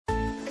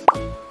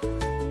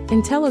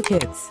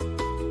IntelliKids.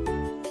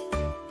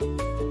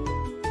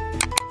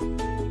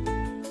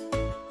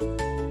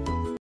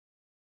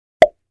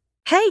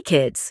 Hey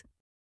kids!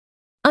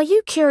 Are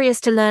you curious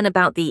to learn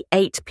about the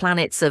 8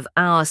 planets of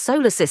our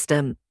solar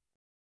system?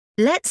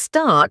 Let's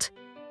start.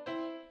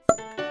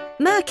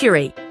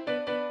 Mercury,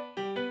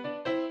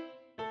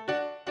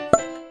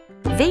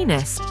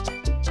 Venus,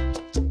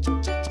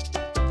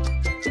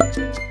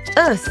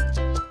 Earth,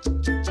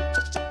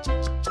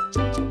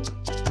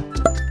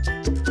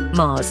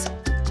 Mars,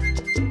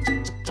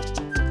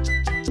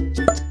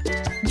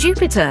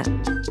 Jupiter,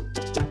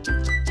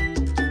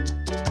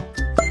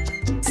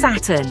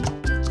 Saturn,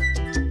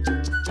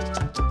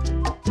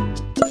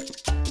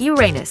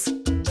 Uranus,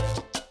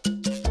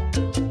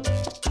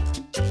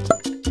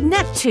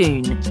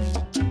 Neptune.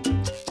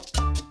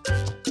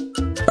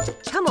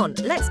 Come on,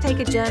 let's take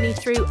a journey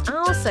through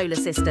our solar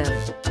system.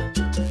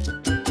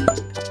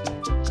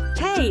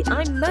 Hey,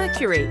 I'm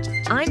Mercury.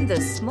 I'm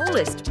the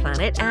smallest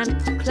planet and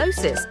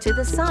closest to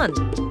the Sun.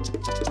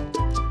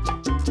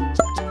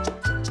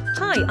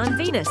 Hi, I'm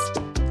Venus.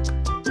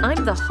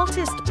 I'm the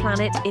hottest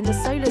planet in the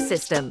solar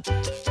system.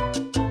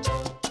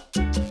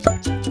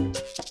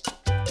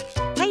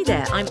 Hey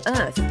there, I'm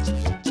Earth.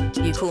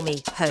 You call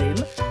me home.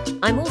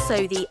 I'm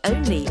also the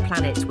only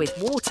planet with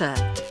water.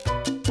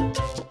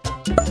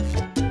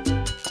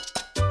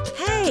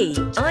 Hey,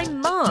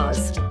 I'm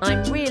Mars.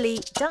 I'm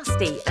really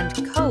dusty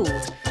and cold.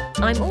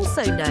 I'm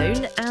also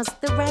known as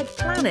the Red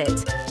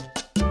Planet.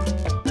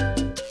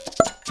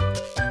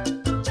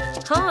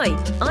 Hi,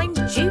 I'm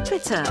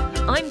Jupiter.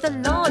 I'm the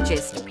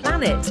largest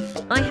planet.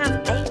 I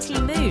have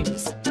 80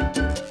 moons.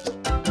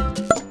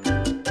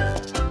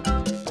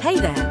 Hey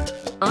there,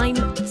 I'm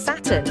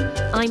Saturn.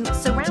 I'm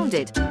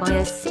surrounded by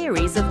a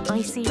series of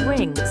icy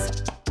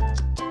rings.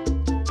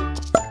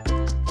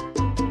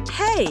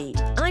 Hey,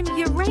 I'm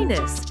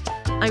Uranus.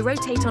 I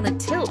rotate on a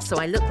tilt so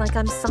I look like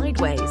I'm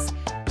sideways.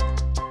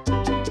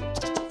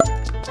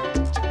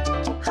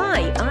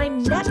 Hi,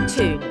 I'm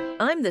Neptune.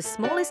 I'm the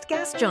smallest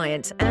gas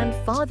giant and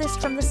farthest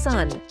from the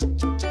Sun.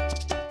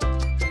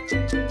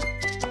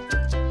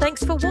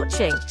 Thanks for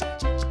watching.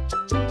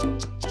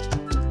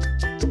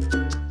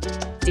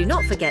 Do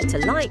not forget to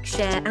like,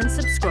 share and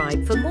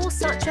subscribe for more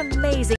such amazing